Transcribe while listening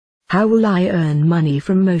How will I earn money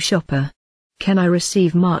from MoShopper? Can I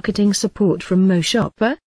receive marketing support from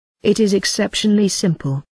MoShopper? It is exceptionally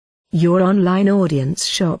simple. Your online audience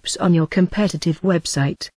shops on your competitive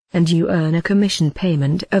website, and you earn a commission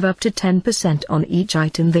payment of up to 10% on each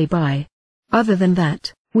item they buy. Other than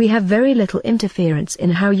that, we have very little interference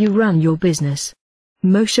in how you run your business.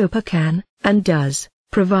 MoShopper can, and does,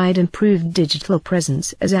 provide improved digital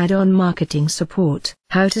presence as add-on marketing support.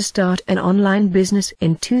 How to start an online business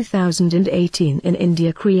in 2018 in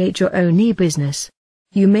India. Create your own e-business.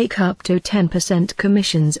 You make up to 10%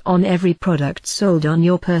 commissions on every product sold on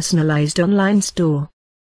your personalized online store.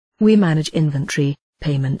 We manage inventory,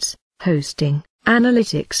 payments, hosting,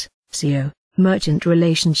 analytics, SEO, merchant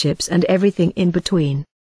relationships and everything in between.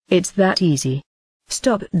 It's that easy.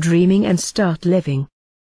 Stop dreaming and start living.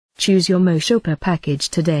 Choose your MoShopper package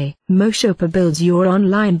today. MoShopper builds your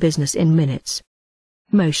online business in minutes.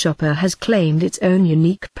 MoShopper has claimed its own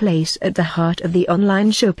unique place at the heart of the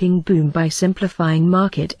online shopping boom by simplifying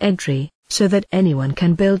market entry, so that anyone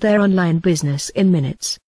can build their online business in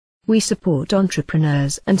minutes. We support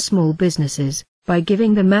entrepreneurs and small businesses by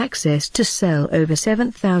giving them access to sell over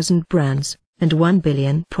 7,000 brands and 1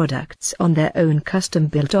 billion products on their own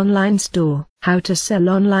custom-built online store. How to sell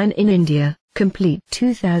online in India. Complete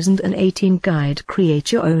 2018 guide.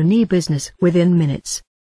 Create your own e-business within minutes.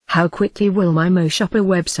 How quickly will my MoShopper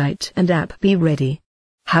website and app be ready?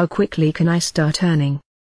 How quickly can I start earning?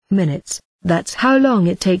 Minutes. That's how long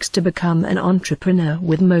it takes to become an entrepreneur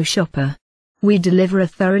with MoShopper. We deliver a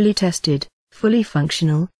thoroughly tested, fully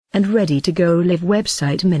functional, and ready-to-go live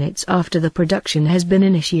website minutes after the production has been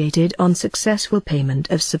initiated on successful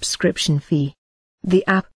payment of subscription fee. The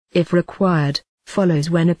app, if required, follows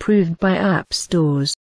when approved by app stores.